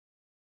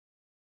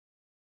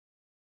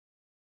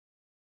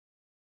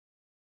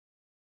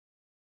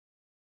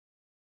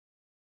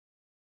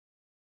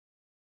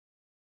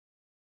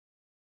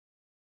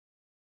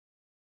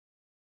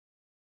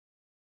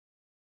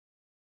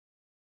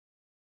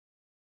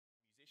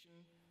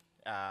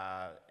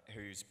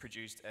who's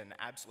produced an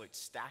absolute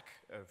stack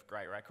of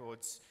great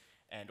records,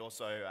 and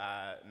also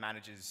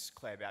manages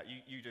Claire Bout.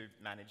 You do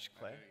manage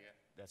Claire? I do, yeah.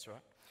 That's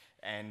right.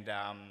 And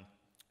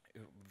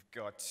we've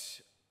got,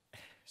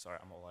 sorry,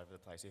 I'm all over the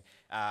place here.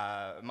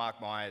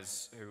 Mark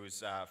Myers, who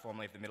was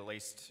formerly of the Middle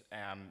East,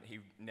 he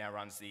now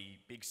runs the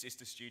Big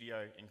Sister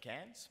studio in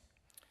Cairns.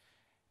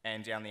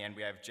 And down the end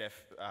we have Jeff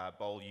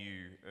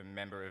Beaulieu, a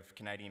member of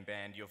Canadian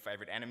band Your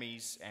Favourite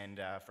Enemies, and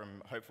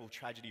from Hopeful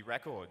Tragedy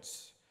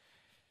Records.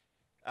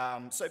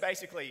 So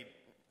basically,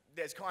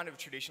 there's kind of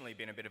traditionally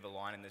been a bit of a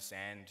line in the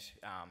sand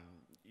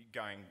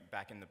going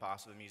back in the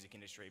past of the music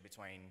industry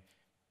between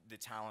the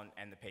talent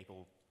and the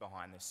people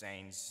behind the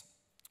scenes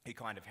who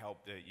kind of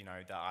help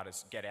the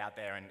artists get out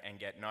there and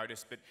get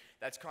noticed. But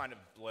that's kind of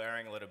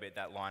blurring a little bit,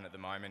 that line at the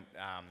moment,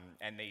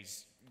 and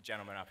these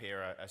gentlemen up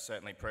here are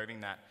certainly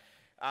proving that.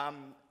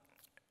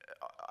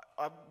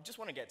 I just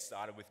want to get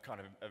started with kind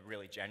of a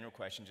really general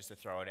question, just to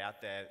throw it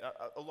out there.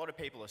 A lot of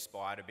people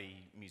aspire to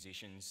be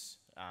musicians,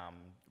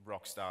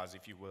 rock stars,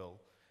 if you will.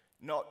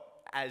 Not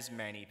as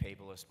many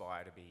people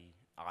aspire to be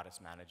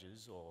artist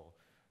managers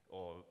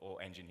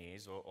or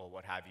engineers or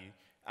what have you.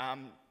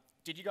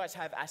 Did you guys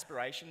have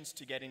aspirations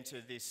to get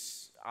into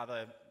this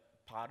other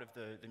part of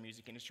the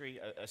music industry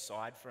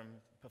aside from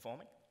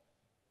performing?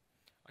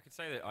 I could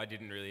say that I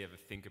didn't really ever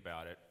think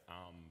about it.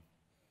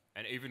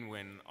 And even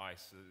when I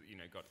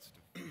got sort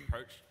of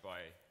approached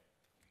by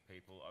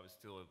people, I was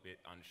still a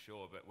bit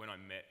unsure. But when I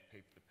met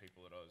the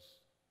people that I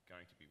was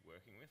going to be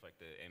working with, like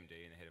the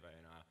MD and the head of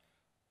A&R,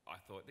 I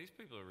thought these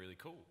people are really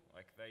cool.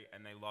 Like they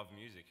love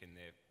music, and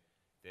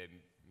they're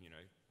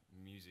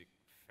music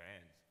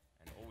fans.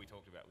 And all we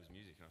talked about was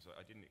music. And I was like,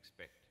 I didn't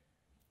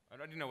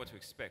know what to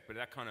expect.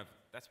 But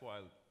that's why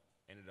I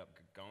ended up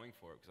going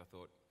for it, because I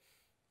thought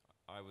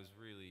I was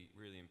really,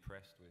 really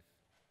impressed with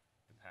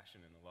the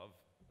passion and the love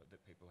that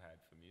people had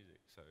for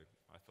music, so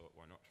I thought,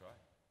 why not try?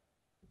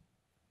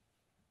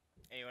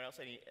 Anyone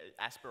else, any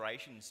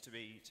aspirations to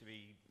be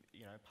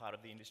part of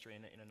the industry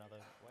in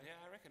another way?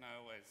 Yeah, I reckon I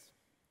always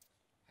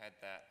had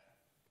that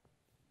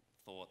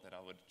thought that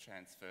I would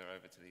transfer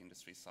over to the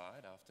industry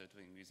side after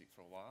doing music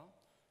for a while.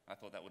 I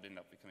thought that would end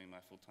up becoming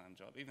my full-time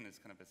job, even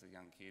as a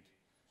young kid.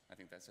 I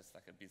think that's just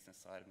like a business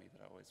side of me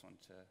that I always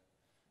wanted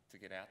to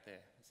get out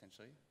there,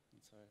 essentially,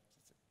 and so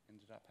it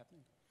ended up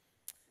happening.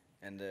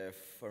 And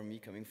for me,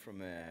 coming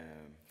from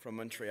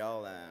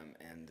Montreal,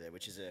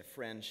 which is a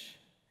French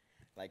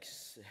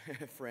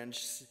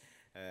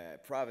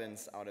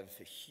province out of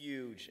a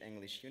huge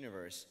English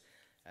universe,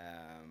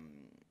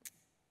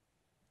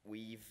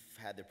 we've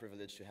had the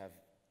privilege to have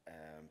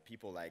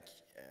people like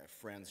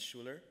Franz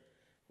Schuller,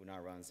 who now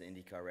runs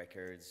Indica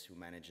Records, who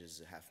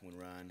manages Half Moon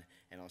Run,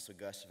 and also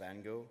Gus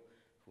Van Gogh,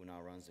 who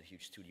now runs a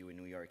huge studio in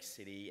New York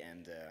City.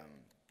 And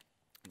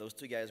those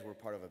two guys were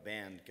part of a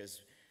band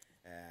because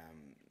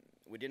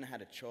we didn't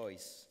have a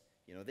choice.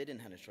 They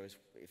didn't have a choice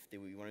if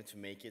we wanted to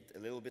make it a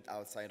little bit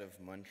outside of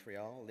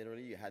Montreal.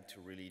 Literally, you had to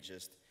really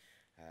just,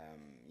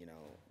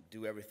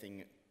 do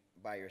everything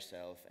by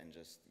yourself and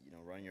just,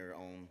 run your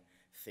own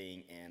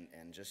thing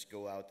and just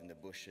go out in the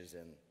bushes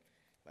and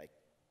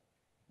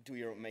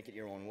make it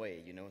your own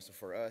way. So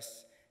for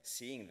us,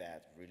 seeing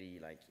that really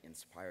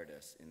inspired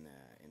us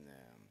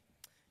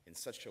in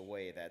such a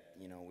way that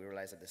we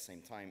realized at the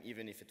same time,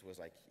 even if it was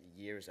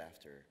years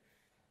after,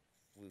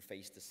 we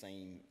faced the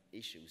same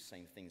issues,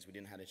 same things. We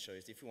didn't have a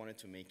choice. If we wanted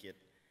to make it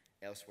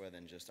elsewhere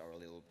than just our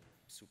little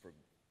super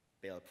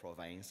belle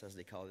province, as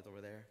they call it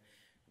over there,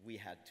 we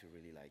had to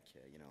really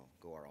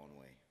go our own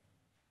way.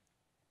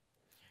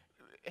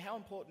 How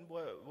important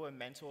were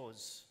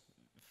mentors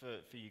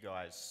for you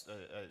guys?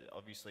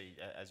 Obviously,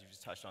 as you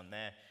just touched on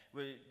there,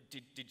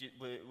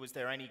 was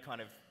there any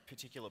kind of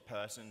particular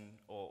person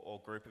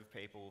or group of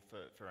people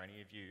for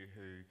any of you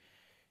who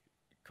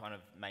kind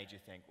of made you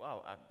think,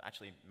 well,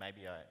 actually,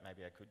 maybe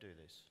I could do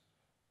this?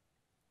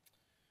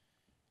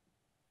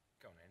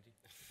 Go on, Andy.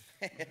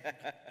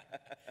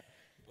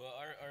 Well,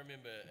 I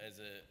remember as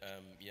a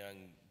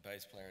young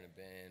bass player in a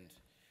band,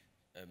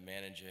 a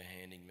manager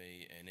handing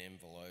me an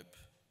envelope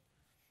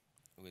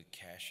with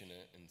cash in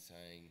it and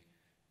saying,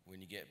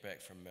 when you get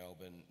back from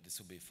Melbourne, this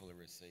will be full of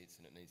receipts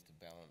and it needs to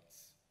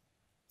balance.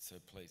 So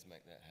please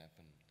make that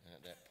happen. And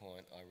at that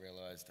point, I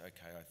realized,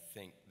 okay, I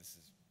think this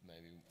is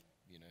maybe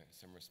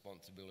some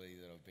responsibility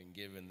that I've been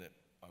given that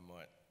I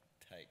might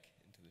take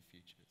into the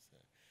future. So,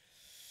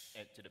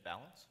 did it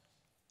balance?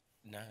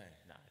 No.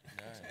 I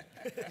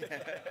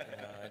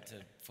had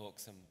to fork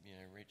some,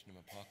 reach into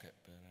my pocket.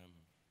 But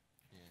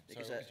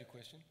yeah. Sorry, what was your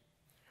question?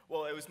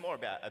 Well, it was more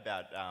about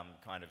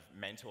kind of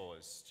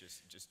mentors.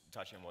 Just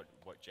touching on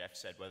what Jeff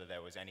said. Whether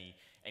there was any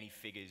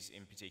figures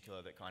in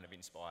particular that kind of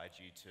inspired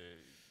you to.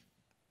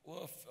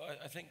 Well,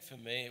 I think for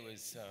me it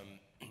was,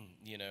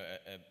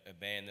 a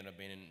band that I've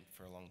been in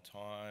for a long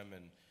time,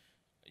 and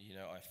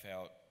I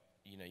felt,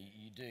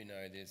 you do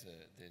know there's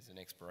an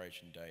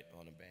expiration date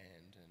on a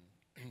band,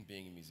 and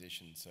being a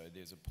musician, so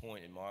there's a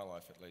point in my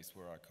life at least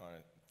where I kind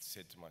of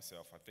said to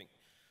myself, I think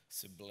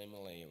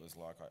subliminally it was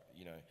like,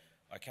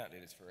 I can't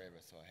do this forever,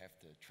 so I have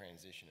to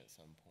transition at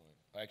some point.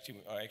 I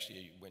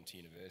actually went to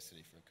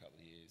university for a couple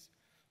of years,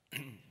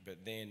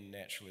 but then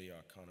naturally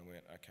I kind of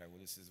went, okay, well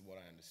this is what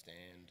I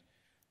understand.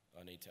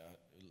 I need to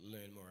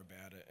learn more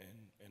about it,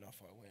 and off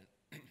I went.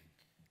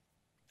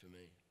 For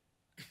me.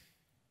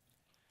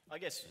 I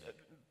guess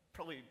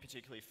probably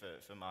particularly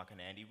for Mark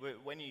and Andy,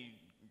 when you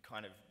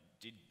kind of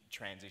did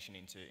transition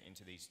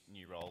into these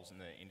new roles in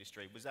the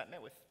industry, was that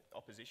met with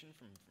opposition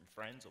from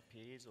friends or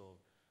peers or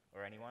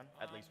anyone,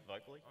 at least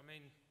vocally? I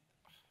mean,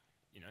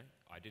 you know,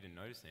 I didn't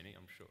notice any.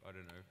 I'm sure. I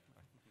don't know.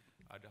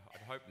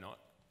 I'd hope not.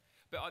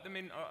 But I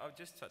mean, I'm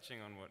just touching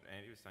on what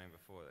Andy was saying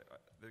before.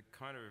 The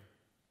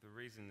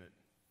reason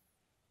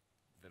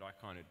that I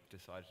kind of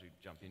decided to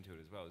jump into it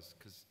as well is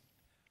because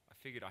I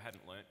figured I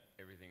hadn't learnt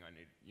everything I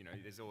need. You know,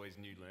 there's always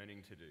new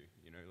learning to do.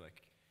 You know,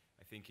 like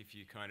I think if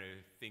you kind of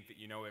think that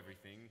you know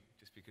everything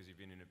just because you've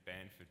been in a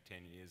band for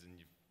 10 years and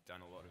you've done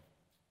a lot of,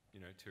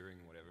 you know,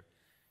 touring and whatever,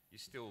 you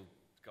still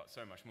got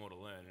so much more to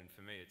learn. And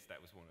for me, that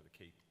was one of the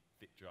key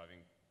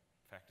driving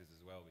factors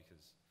as well,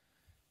 because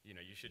you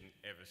know, you shouldn't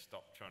ever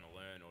stop trying to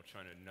learn or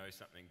trying to know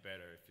something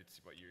better if it's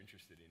what you're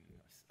interested in.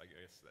 I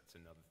guess that's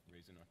another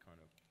reason I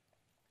kind of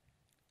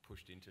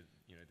pushed into,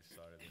 you know, this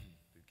side of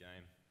the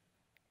game.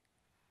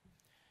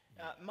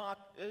 Mark,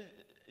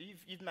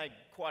 you've made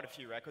quite a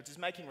few records. Has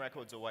making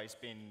records always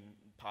been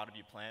part of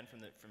your plan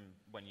from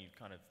when you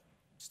kind of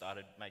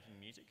started making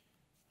music?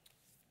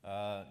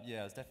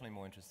 Yeah, I was definitely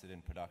more interested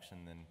in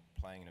production than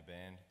playing in a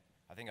band.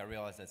 I think I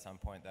realised at some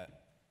point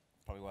that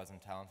probably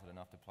wasn't talented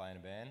enough to play in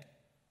a band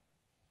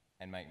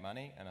and make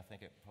money, and I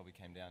think it probably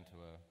came down to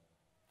a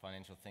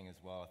financial thing as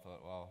well. I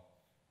thought, well,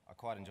 I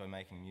quite enjoy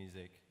making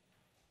music,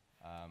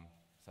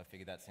 so I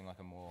figured that seemed like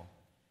a more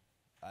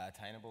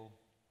attainable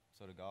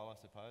sort of goal, I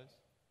suppose.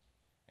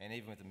 And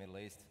even with the Middle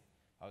East,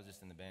 I was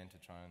just in the band to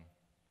try and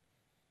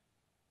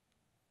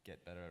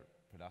get better at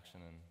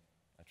production and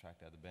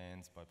attract other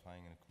bands by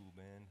playing in a cool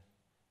band.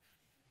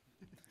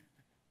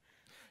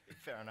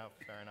 Fair enough,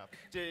 fair enough.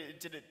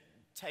 Did it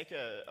take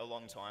a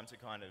long time to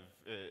kind of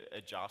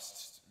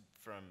adjust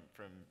from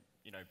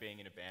you know, being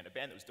in a band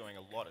that was doing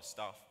a lot of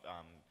stuff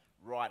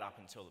right up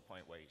until the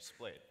point where you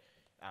split,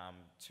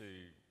 to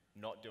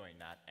not doing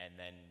that and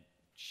then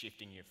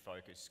shifting your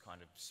focus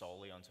kind of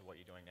solely onto what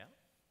you're doing now?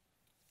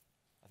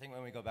 I think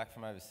when we got back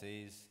from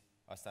overseas,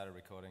 I started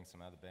recording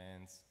some other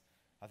bands.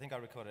 I think I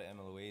recorded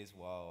Emma Louise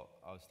while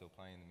I was still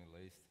playing in the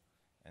Middle East,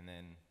 and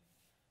then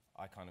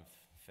I kind of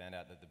found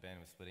out that the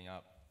band was splitting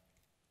up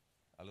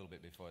a little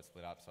bit before it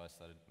split up, so I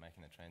started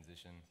making the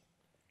transition.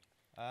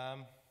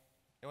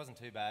 It wasn't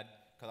too bad,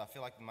 because I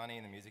feel like the money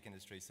in the music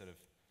industry sort of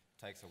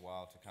takes a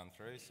while to come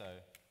through, so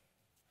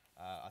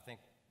I think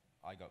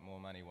I got more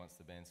money once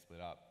the band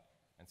split up,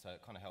 and so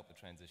it kind of helped the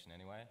transition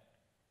anyway.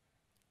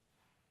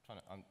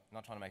 I'm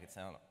not trying to make it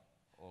sound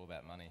all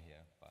about money here,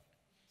 but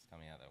it's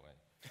coming out that way.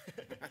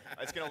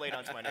 It's going to lead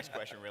on to my next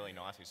question really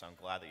nicely, so I'm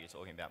glad that you're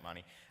talking about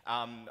money.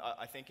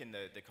 I think in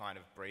the kind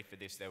of brief for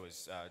this, there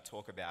was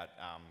talk about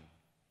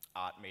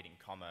art meeting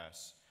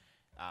commerce.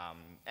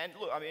 And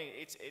look, I mean,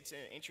 it's an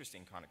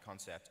interesting kind of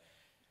concept.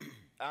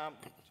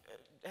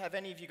 Have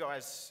any of you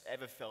guys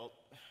ever felt,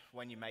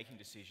 when you're making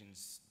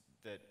decisions,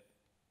 that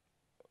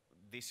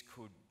this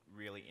could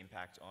really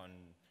impact on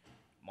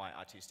my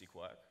artistic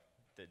work?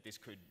 That this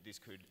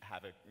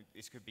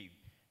could be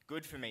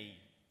good for me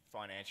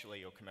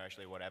financially or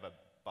commercially or whatever,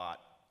 but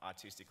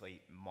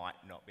artistically might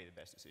not be the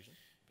best decision?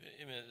 But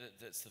I mean,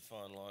 that's the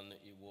fine line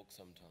that you walk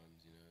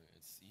sometimes. You know,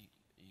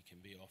 you can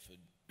be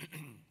offered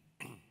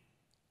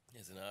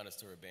as an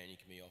artist or a band, you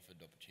can be offered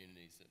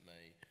opportunities that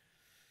may,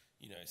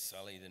 you know,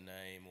 sully the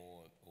name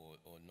or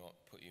not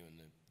put you in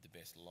the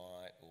best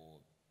light or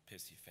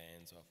piss your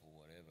fans off or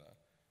whatever,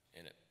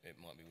 and it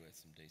might be worth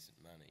some decent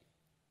money.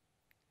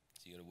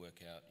 So you got to work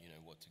out, you know,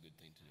 what's a good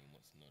thing to do and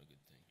what's not a good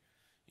thing.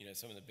 You know,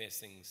 some of the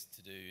best things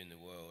to do in the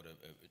world are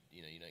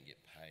you know, you don't get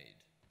paid,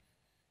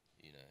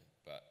 you know,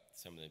 but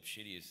some of the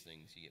shittiest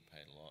things you get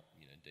paid a lot,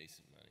 you know,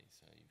 decent money.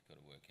 So you've got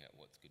to work out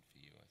what's good for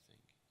you, I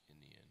think, in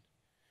the end.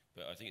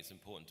 But I think it's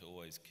important to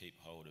always keep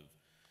hold of,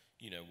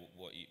 you know,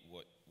 what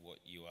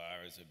you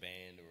are as a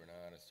band or an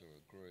artist or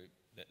a group.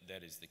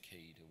 That is the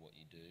key to what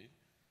you do,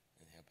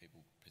 and how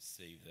people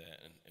perceive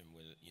that, and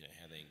whether, you know,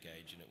 how they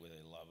engage in it, whether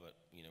they love it,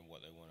 you know,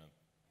 what they want to,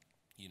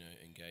 you know,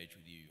 engage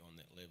with you on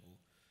that level.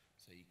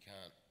 So you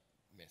can't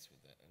mess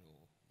with that at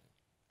all. No.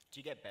 Do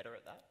you get better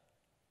at that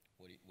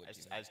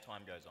as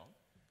time goes on?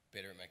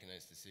 Better at making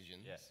those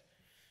decisions? Yes.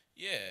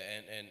 Yeah,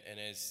 and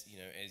as, you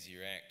know, as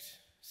your act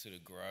sort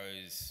of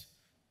grows,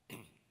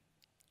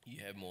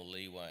 you have more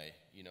leeway.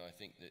 You know, I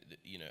think that,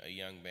 you know, a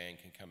young band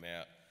can come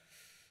out,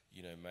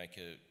 you know,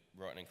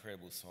 write an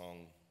incredible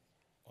song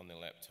on their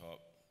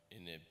laptop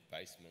in their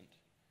basement.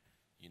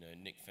 You know,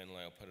 Nick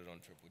Fenley will put it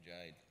on Triple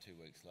J 2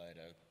 weeks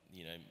later.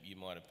 You know, you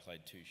might have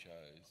played 2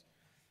 shows,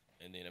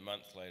 and then a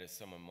month later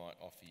someone might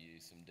offer you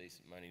some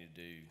decent money to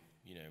do,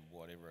 you know,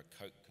 whatever, a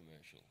Coke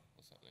commercial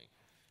or something.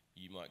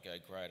 You might go,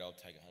 great, I'll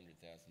take $100,000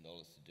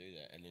 to do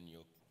that, and then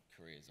your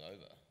career's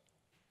over.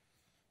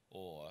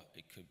 or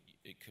it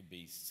could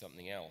be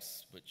something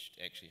else which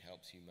actually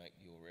helps you make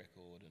your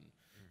record and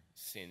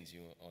sends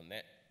you on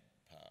that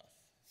path.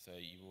 So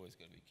you've always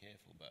got to be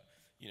careful. But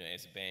you know,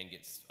 as a band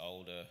gets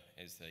older,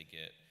 as they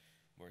get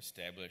more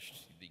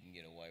established, they can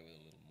get away with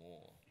a little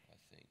more, I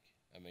think.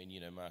 I mean,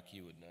 you know, Mark,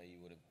 you would know, you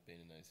would have been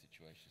in those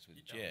situations with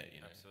Jet,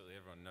 you know. Absolutely,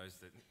 everyone knows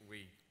that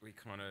we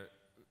kind of,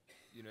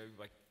 you know,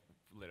 like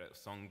let a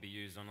song be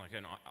used on like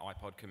an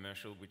iPod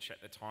commercial, which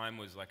at the time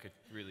was like a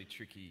really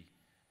tricky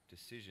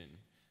decision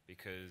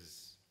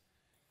because,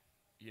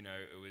 you know,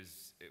 it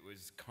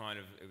was kind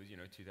of, you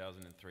know,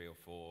 2003 or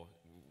 4.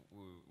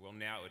 Well,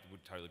 now it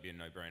would totally be a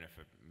no-brainer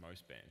for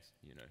most bands,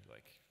 you know,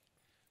 like,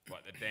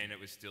 but then it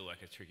was still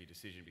like a tricky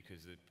decision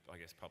because I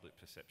guess public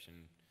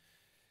perception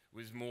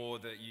was more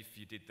that if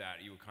you did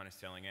that, you were kind of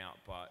selling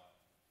out. But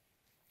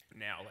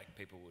now, like,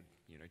 people would,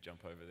 you know,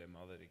 jump over their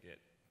mother to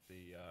get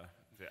the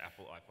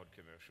Apple iPod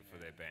commercial for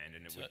their band,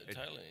 and it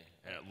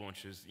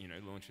launches, you know,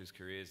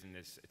 careers, and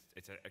it's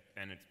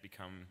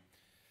become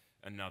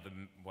another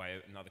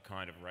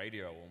kind of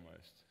radio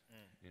almost,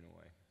 in a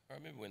way. I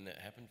remember when that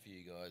happened for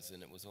you guys,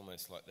 and it was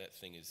almost like that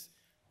thing is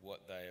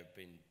what they have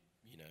been,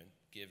 you know,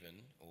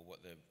 given or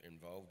what they're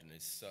involved in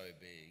is so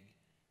big,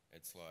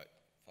 it's like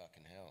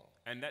fucking hell.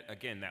 And that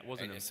again, that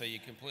wasn't. So you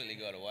completely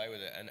got away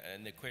with it,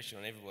 and the question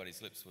on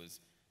everybody's lips was,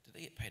 "Do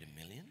they get paid $1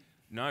 million?"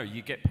 No,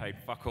 you get paid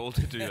fuck all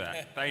to do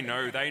that. They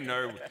know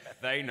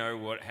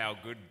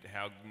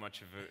how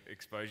much of an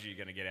exposure you're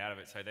going to get out of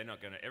it. So they're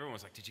not going to.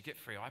 Everyone's like, "Did you get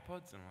free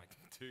iPods?" And I'm like,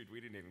 "Dude, we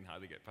didn't even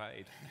hardly get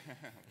paid."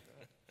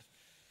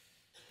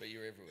 But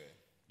you're everywhere.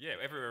 Yeah,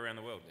 everywhere around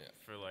the world. Yeah.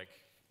 For like,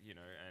 you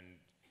know,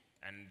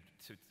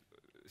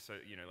 so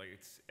you know, like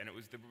it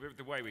was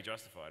the way we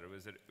justified it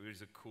was that it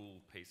was a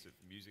cool piece of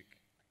music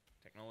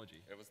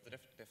technology. It was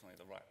definitely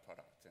the right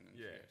product. And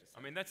I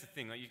mean, that's the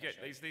thing. Like, you get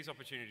these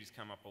opportunities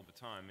come up all the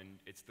time, and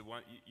it's the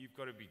one you've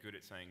got to be good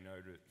at saying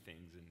no to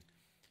things, and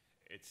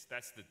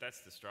that's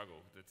the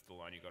struggle. That's the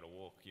line you got to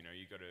walk. You know,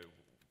 you got to,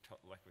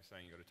 like we're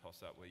saying, you got to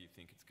toss up where you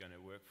think it's going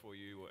to work for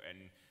you,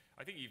 and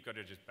I think you've got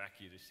to just back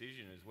your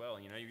decision as well.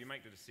 You know, if you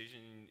make the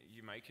decision,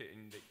 you make it,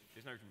 and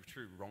there's no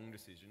true wrong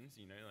decisions.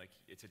 You know, like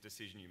it's a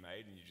decision you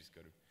made, and you just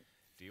got to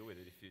deal with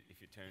it.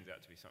 If it turns out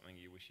to be something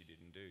you wish you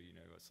didn't do, you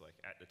know, it's like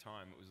at the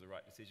time it was the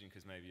right decision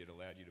because maybe it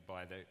allowed you to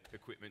buy the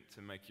equipment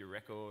to make your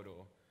record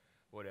or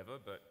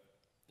whatever. But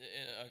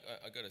yeah,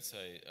 I got to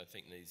say, I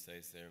think these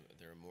days there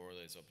are more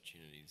of those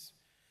opportunities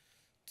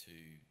to,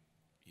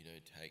 you know,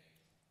 take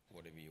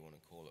whatever you want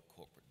to call it,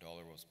 corporate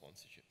dollar or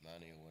sponsorship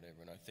money or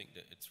whatever. And I think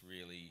that it's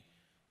really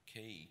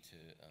key to,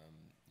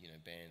 you know,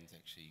 bands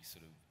actually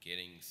sort of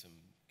getting some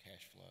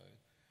cash flow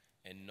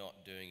and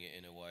not doing it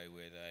in a way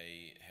where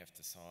they have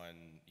to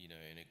sign, you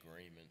know, an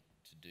agreement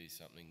to do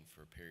something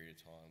for a period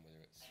of time, whether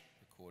it's a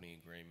recording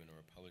agreement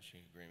or a publishing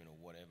agreement or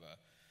whatever.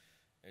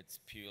 It's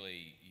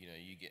purely, you know,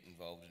 you get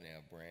involved in our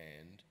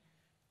brand,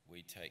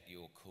 we take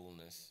your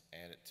coolness,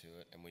 add it to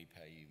it, and we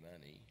pay you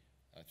money.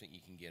 I think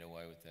you can get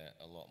away with that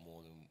a lot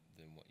more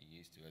than what you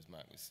used to, as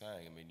Mark was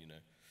saying. I mean, you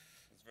know,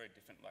 it was very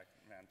different, like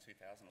around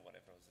 2000 or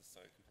whatever. It was just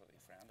so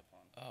completely frowned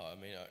upon. Oh, I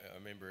mean, I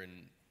remember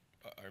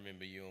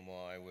you and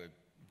I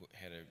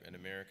had an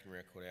American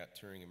record out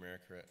touring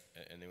America,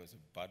 and there was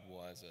a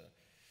Budweiser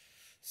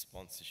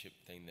sponsorship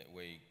thing that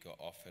we got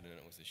offered, and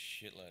it was a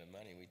shitload of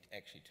money. We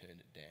actually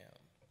turned it down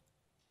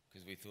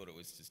because we thought it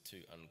was just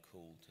too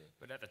uncool to.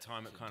 But at the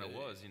time, it kind of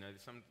was, you know.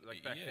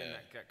 Back Yeah. then,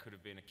 that could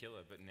have been a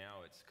killer, but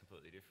now it's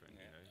completely different.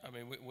 Yeah. You know. I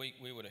mean,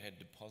 we would have had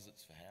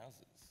deposits for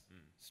houses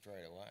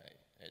straight away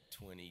at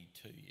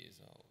 22 years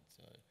old,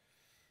 so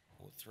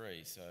or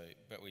 3. So,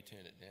 but we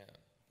turned it down.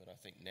 But I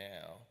think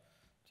now.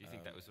 Do you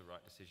think that was the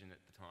right decision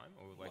at the time,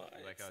 or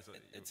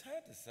it's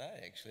hard to say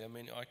actually. I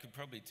mean, I could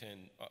probably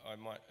I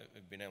might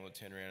have been able to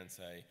turn around and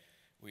say,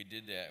 we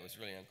did that. It was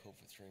really uncool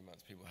for 3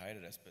 months. People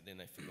hated us, but then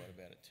they forgot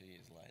about it 2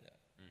 years later,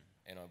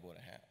 and I bought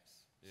a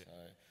house. Yeah. So,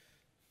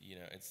 you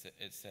know, it's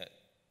that.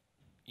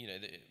 You know,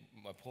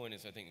 my point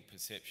is, I think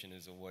perception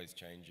is always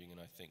changing, and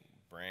I think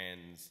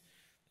brands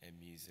and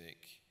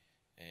music,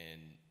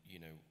 and you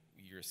know,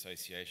 your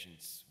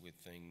associations with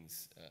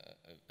things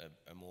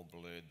are more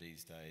blurred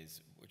these days,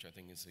 which I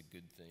think is a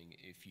good thing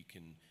if you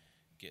can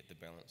get the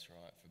balance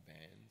right for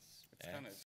bands. It's kind of